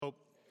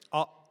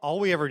all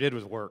we ever did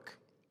was work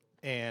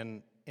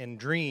and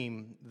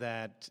dream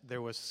that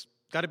there was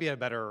got to be a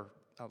better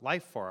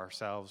life for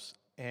ourselves,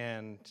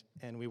 and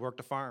we worked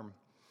a farm.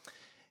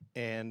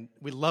 And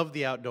we loved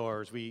the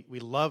outdoors, we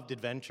loved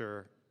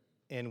adventure,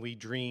 and we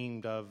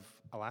dreamed of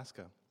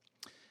Alaska.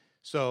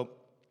 So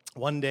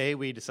one day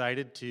we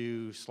decided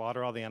to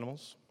slaughter all the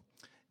animals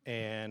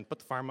and put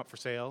the farm up for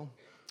sale,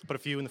 put a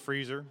few in the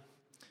freezer,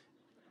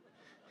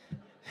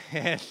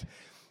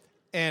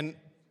 and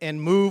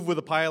move with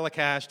a pile of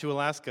cash to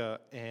Alaska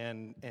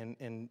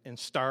and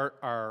start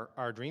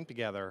our dream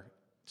together.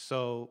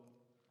 So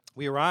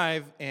we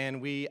arrive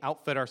and we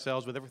outfit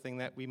ourselves with everything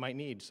that we might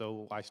need.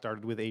 So I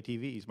started with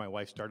ATVs. My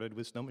wife started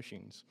with snow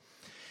machines.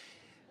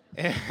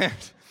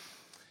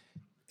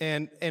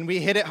 And we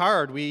hit it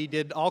hard. We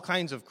did all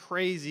kinds of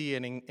crazy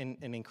and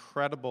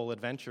incredible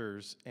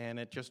adventures, and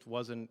it just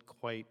wasn't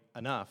quite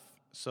enough.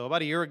 So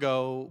about a year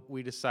ago,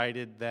 we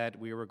decided that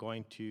we were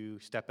going to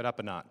step it up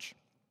a notch.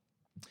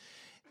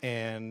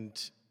 And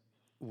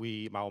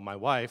my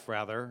wife,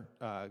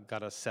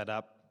 got us set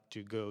up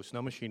to go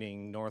snow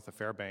machining north of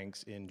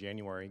Fairbanks in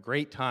January.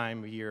 Great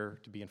time of year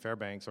to be in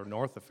Fairbanks or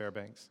north of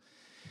Fairbanks.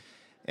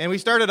 And we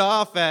started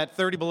off at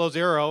 30 below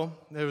zero.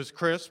 It was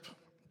crisp.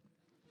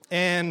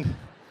 And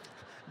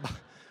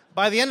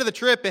by the end of the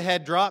trip, it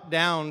had dropped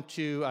down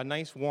to a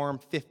nice warm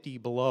 50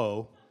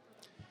 below,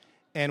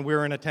 and we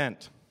were in a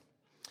tent.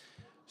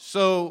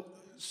 So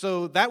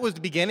that was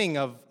the beginning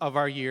of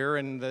our year,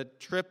 and the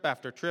trip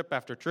after trip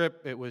after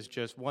trip, it was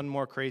just one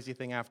more crazy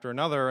thing after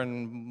another,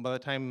 and by the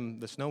time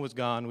the snow was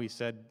gone, we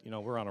said,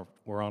 we're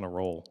on a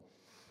roll.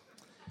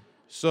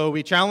 So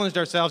we challenged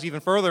ourselves even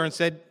further and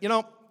said,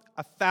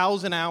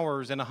 1,000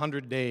 hours in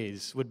 100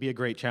 days would be a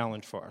great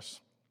challenge for us.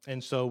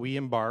 And so we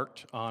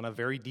embarked on a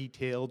very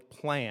detailed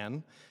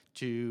plan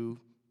to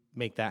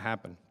make that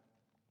happen.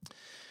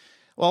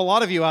 Well, a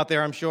lot of you out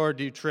there, I'm sure,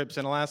 do trips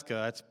in Alaska.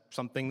 That's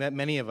something that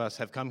many of us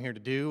have come here to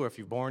do, or if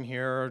you're born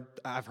here.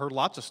 I've heard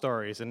lots of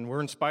stories, and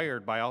we're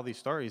inspired by all these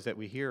stories that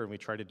we hear, and we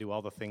try to do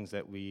all the things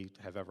that we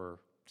have ever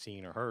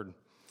seen or heard.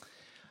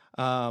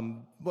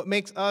 What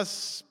makes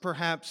us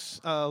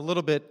perhaps a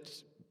little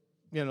bit,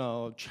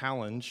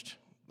 challenged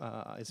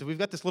is that we've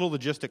got this little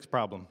logistics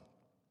problem.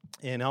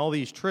 In all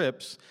these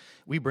trips,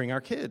 we bring our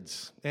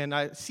kids. And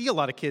I see a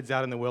lot of kids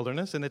out in the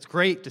wilderness, and it's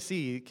great to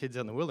see kids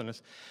out in the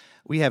wilderness.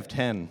 We have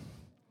 10.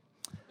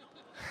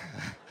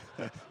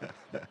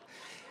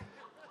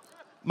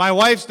 My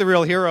wife's the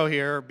real hero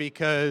here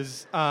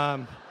because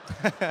the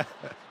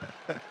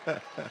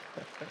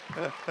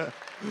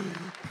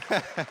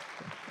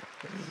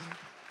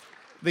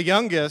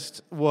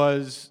youngest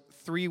was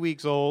 3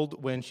 weeks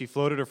old when she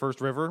floated her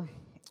first river,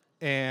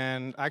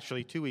 and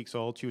actually 2 weeks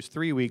old. She was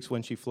 3 weeks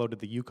when she floated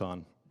the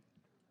Yukon.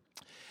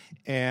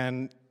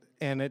 And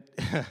it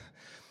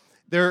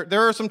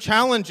there are some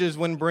challenges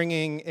when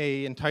bringing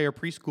an entire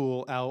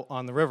preschool out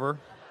on the river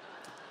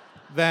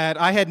that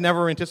I had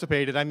never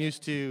anticipated. I'm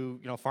used to,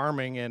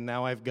 farming, and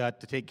now I've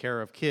got to take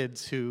care of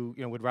kids who,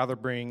 would rather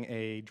bring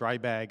a dry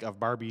bag of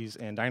Barbies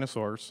and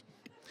dinosaurs,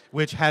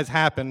 which has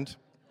happened.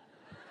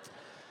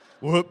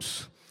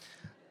 Whoops.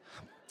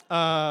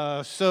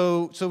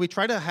 So we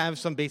try to have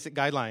some basic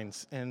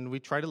guidelines, and we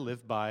try to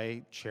live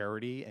by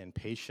charity and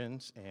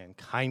patience and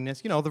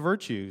kindness, the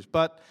virtues.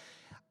 But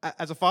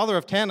as a father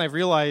of 10, I've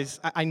realized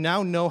I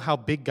now know how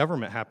big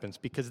government happens,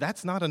 because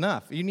that's not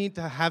enough. You need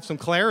to have some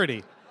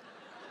clarity.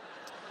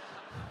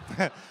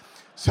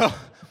 So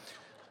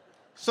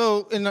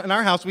in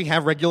our house, we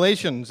have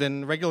regulations,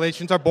 and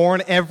regulations are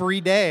born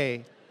every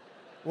day.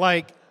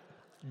 Like,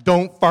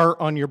 don't fart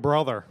on your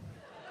brother.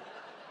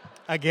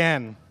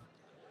 Again.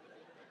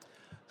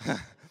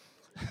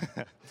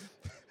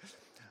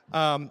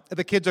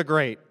 The kids are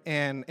great,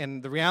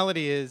 and the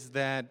reality is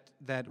that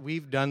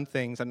we've done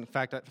things, and in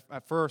fact,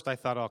 at first I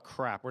thought, oh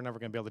crap, we're never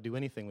going to be able to do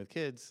anything with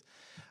kids.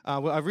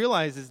 What I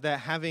realized is that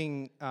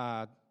having,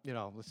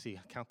 let's see,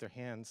 count their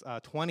hands,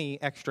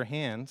 20 extra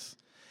hands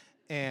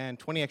and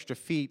 20 extra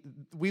feet,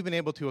 we've been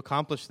able to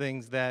accomplish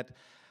things that,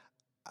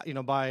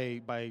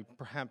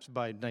 perhaps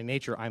by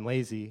nature, I'm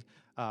lazy.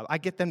 I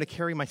get them to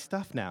carry my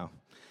stuff now.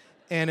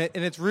 And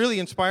it's really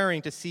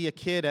inspiring to see a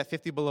kid at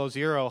 50 below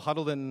zero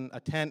huddled in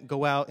a tent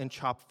go out and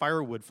chop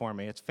firewood for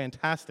me. It's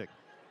fantastic.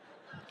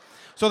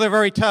 So they're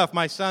very tough.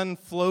 My son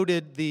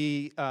floated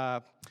the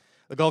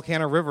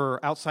Gulkana River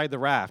outside the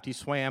raft. He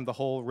swam the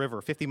whole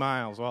river, 50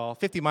 miles. Well,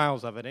 50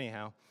 miles of it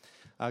anyhow.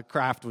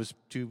 Craft was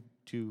too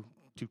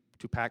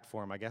packed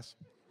for him, I guess.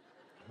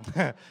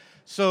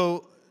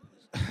 So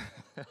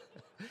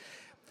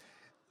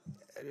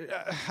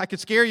I could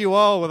scare you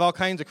all with all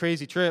kinds of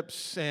crazy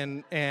trips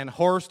and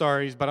horror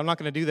stories, but I'm not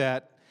going to do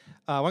that.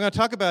 What I'm going to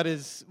talk about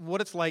is what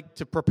it's like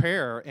to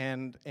prepare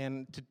and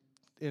to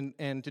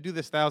do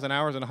this 1,000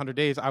 hours in 100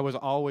 days. I was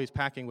always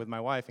packing with my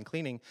wife and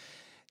cleaning.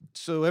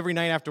 So every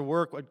night after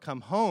work, I'd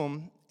come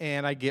home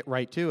and I'd get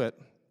right to it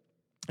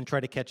and try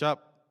to catch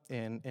up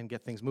and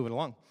get things moving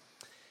along.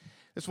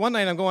 This one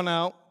night I'm going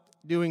out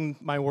doing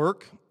my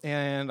work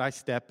and I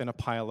step in a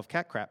pile of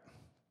cat crap.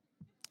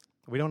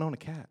 We don't own a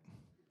cat.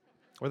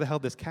 Where the hell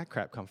does cat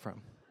crap come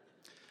from?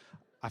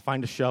 I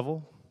find a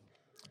shovel,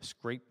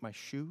 scrape my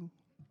shoe,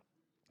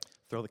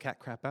 throw the cat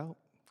crap out,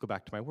 go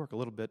back to my work a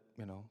little bit,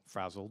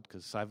 frazzled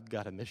because I've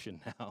got a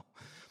mission now.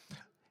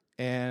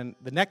 And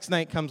the next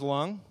night comes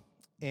along,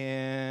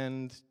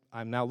 and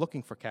I'm now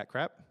looking for cat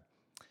crap,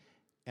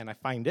 and I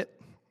find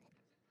it.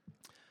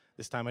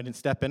 This time I didn't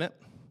step in it,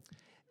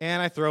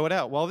 and I throw it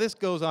out. Well, this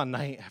goes on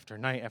night after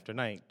night after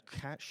night.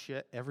 Cat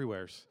shit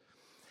everywhere.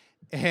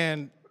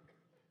 And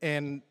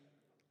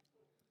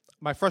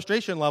my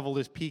frustration level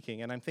is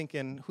peaking, and I'm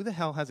thinking, who the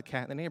hell has a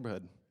cat in the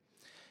neighborhood?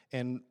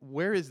 And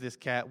where is this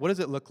cat? What does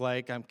it look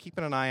like? I'm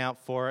keeping an eye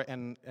out for it,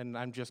 and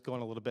I'm just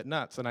going a little bit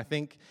nuts. And I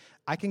think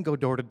I can go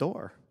door to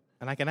door,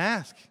 and I can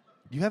ask,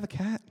 do you have a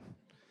cat?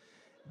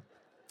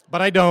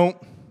 But I don't.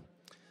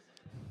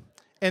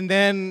 And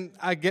then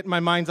I get in my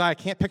mind's eye, I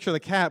can't picture the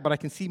cat, but I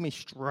can see me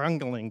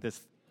strangling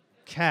this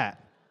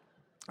cat.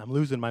 I'm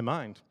losing my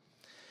mind.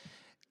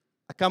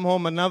 I come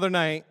home another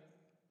night,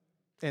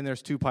 and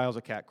there's 2 piles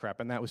of cat crap,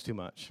 and that was too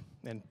much.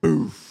 And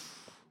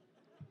boof,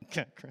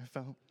 cat crap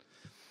out.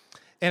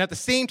 And at the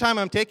same time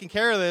I'm taking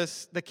care of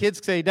this, the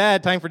kids say,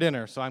 Dad, time for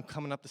dinner. So I'm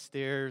coming up the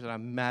stairs, and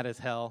I'm mad as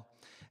hell.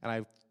 And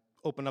I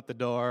open up the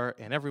door,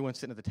 and everyone's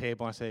sitting at the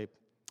table, and I say,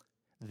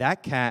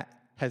 that cat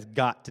has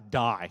got to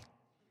die.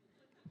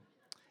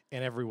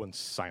 And everyone's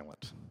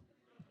silent.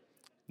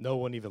 No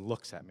one even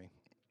looks at me.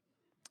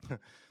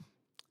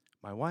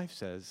 My wife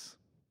says,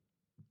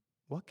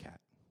 what cat?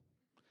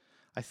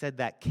 I said,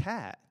 that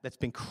cat that's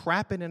been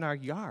crapping in our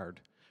yard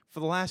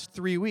for the last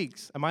 3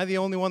 weeks. Am I the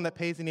only one that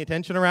pays any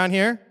attention around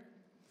here?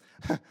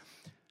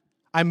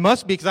 I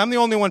must be, because I'm the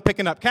only one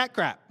picking up cat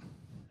crap.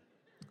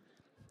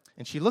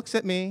 And she looks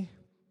at me,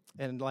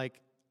 and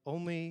like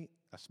only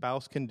a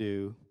spouse can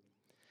do,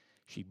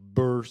 she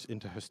bursts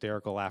into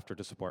hysterical laughter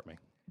to support me.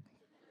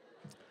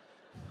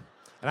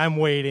 And I'm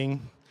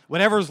waiting.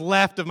 Whatever's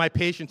left of my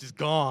patience is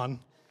gone.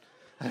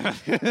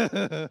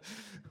 And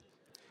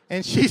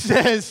she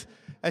says,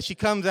 as she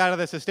comes out of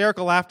this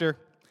hysterical laughter,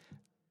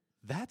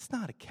 that's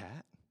not a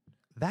cat.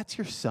 That's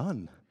your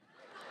son.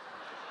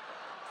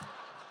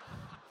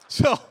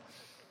 So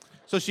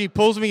she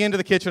pulls me into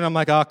the kitchen. I'm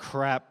like, oh,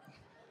 crap.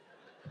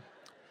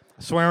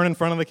 Swearing in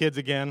front of the kids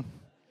again.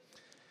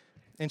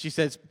 And she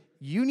says,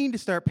 you need to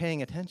start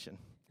paying attention.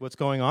 What's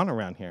going on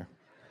around here?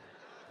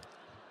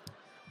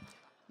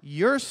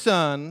 Your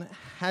son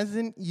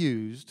hasn't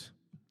used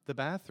the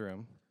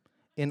bathroom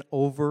in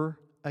over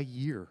a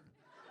year.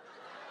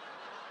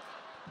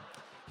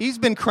 He's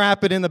been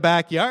crapping in the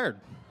backyard.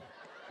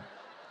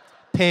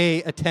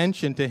 Pay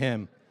attention to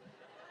him.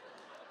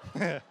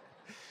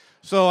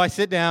 So I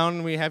sit down,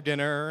 and we have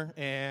dinner,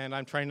 and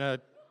I'm trying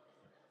to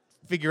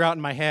figure out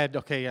in my head,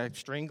 okay, I'm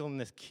strangling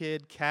this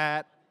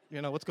cat,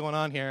 what's going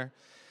on here?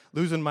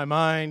 Losing my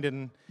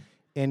mind,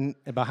 and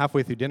about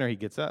halfway through dinner, he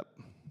gets up.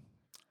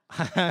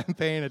 I'm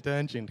paying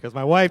attention, because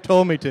my wife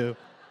told me to.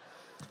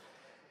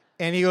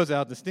 And he goes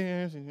out the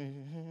stairs,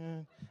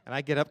 and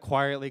I get up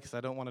quietly, because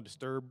I don't want to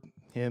disturb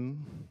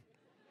him,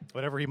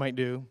 whatever he might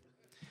do.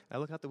 I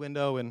look out the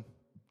window, and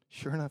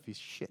sure enough, he's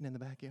shitting in the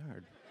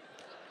backyard.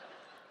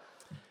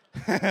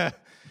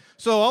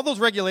 So all those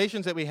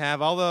regulations that we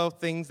have, all the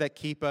things that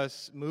keep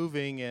us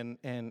moving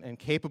and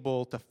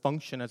capable to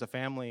function as a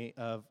family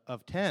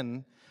of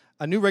 10,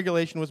 a new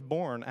regulation was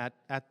born at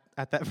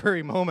that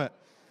very moment.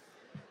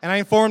 And I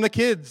informed the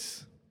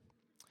kids,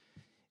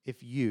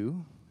 if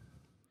you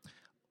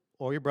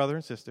or your brother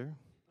and sister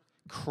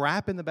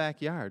crap in the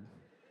backyard,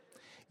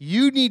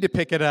 you need to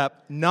pick it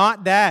up,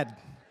 not Dad.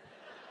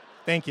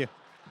 Thank you.